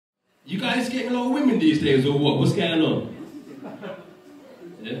You guys getting a lot of women these days or what? What's going on?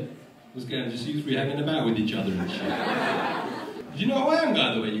 Yeah? What's going on? Just you three hanging about with each other and shit. Do you know who I am,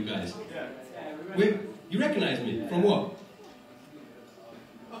 by the way, you guys? Wait, you recognize me? From what?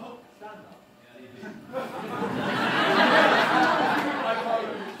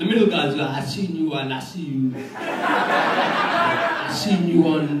 The middle guy's like, I seen you and I see you. I seen you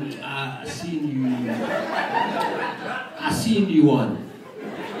on, I seen you on.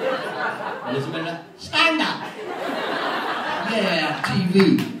 And there's a man like, stand up. Yeah,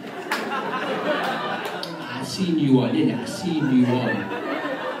 TV. I seen you on, innit? I seen you on.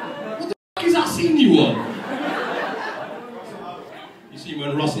 What the fuck is I seen you on? You see me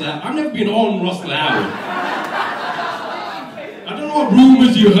on Russell Howard? I've never been on Russell Howard. I don't know what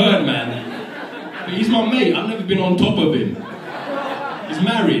rumours you heard, man. But he's my mate. I've never been on top of him. He's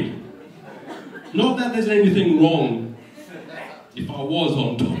married. Not that there's anything wrong if I was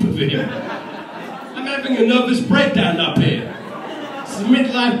on top of him. I'm having a nervous breakdown up here. It's a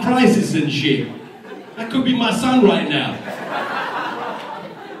midlife crisis and shit. That could be my son right now.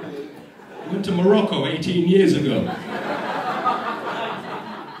 I went to Morocco 18 years ago.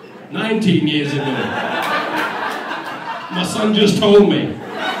 19 years ago. My son just told me.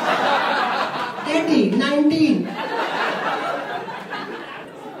 Daddy, 19.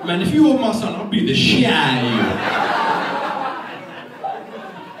 Man, if you were my son, I'd be the shit out of you.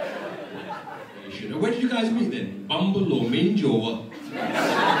 Where did you guys meet then? Bumble or Minge or what?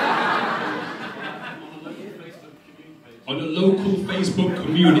 On a local Facebook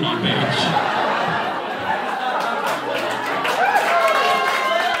community page.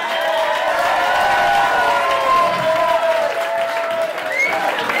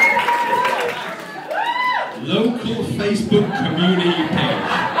 Local Facebook community page.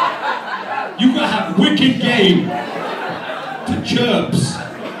 You gotta have wicked game to Chirps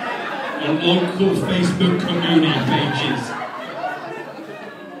on local Facebook community pages.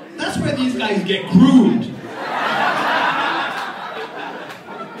 That's where these guys get groomed.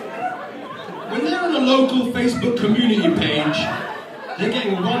 When they're on a local Facebook community page, they're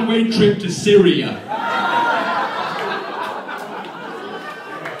getting a one-way trip to Syria.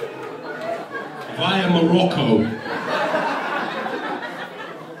 Via Morocco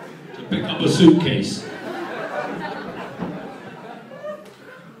to pick up a suitcase.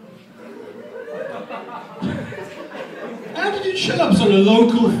 How did you Chirps on a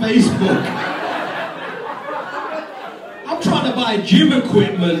local Facebook? I'm trying to buy gym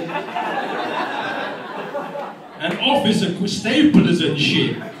equipment and office staplers and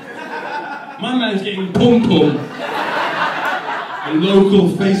shit. My man's getting pum-pum on local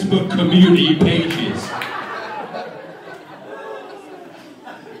Facebook community pages.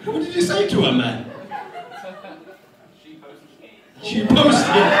 What did you say to her, man? She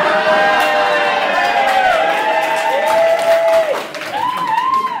posted.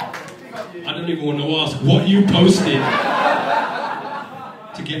 I don't even want to ask what you posted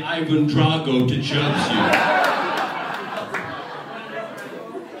to get Ivan Drago to Chirps you.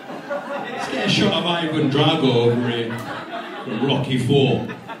 Let's get a shot of Ivan Drago over here. From Rocky IV.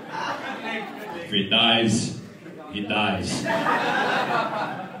 If he dies, he dies.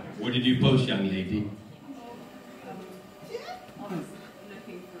 What did you post, young lady?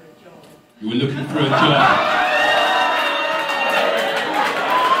 Looking for a job. You were looking for a job.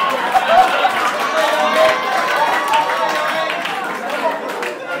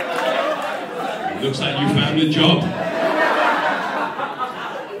 Looks like you found a job.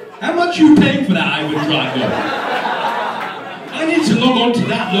 How much are you paying for that, Ivan Drago? I need to log on to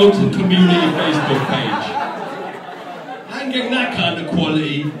that local community Facebook page. I ain't getting that kind of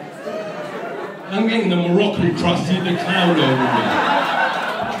quality. I'm getting the Moroccan Krusty the Clown over me.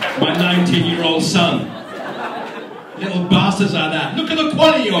 My 19-year-old son. Little bastards like that. Look at the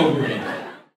quality over it.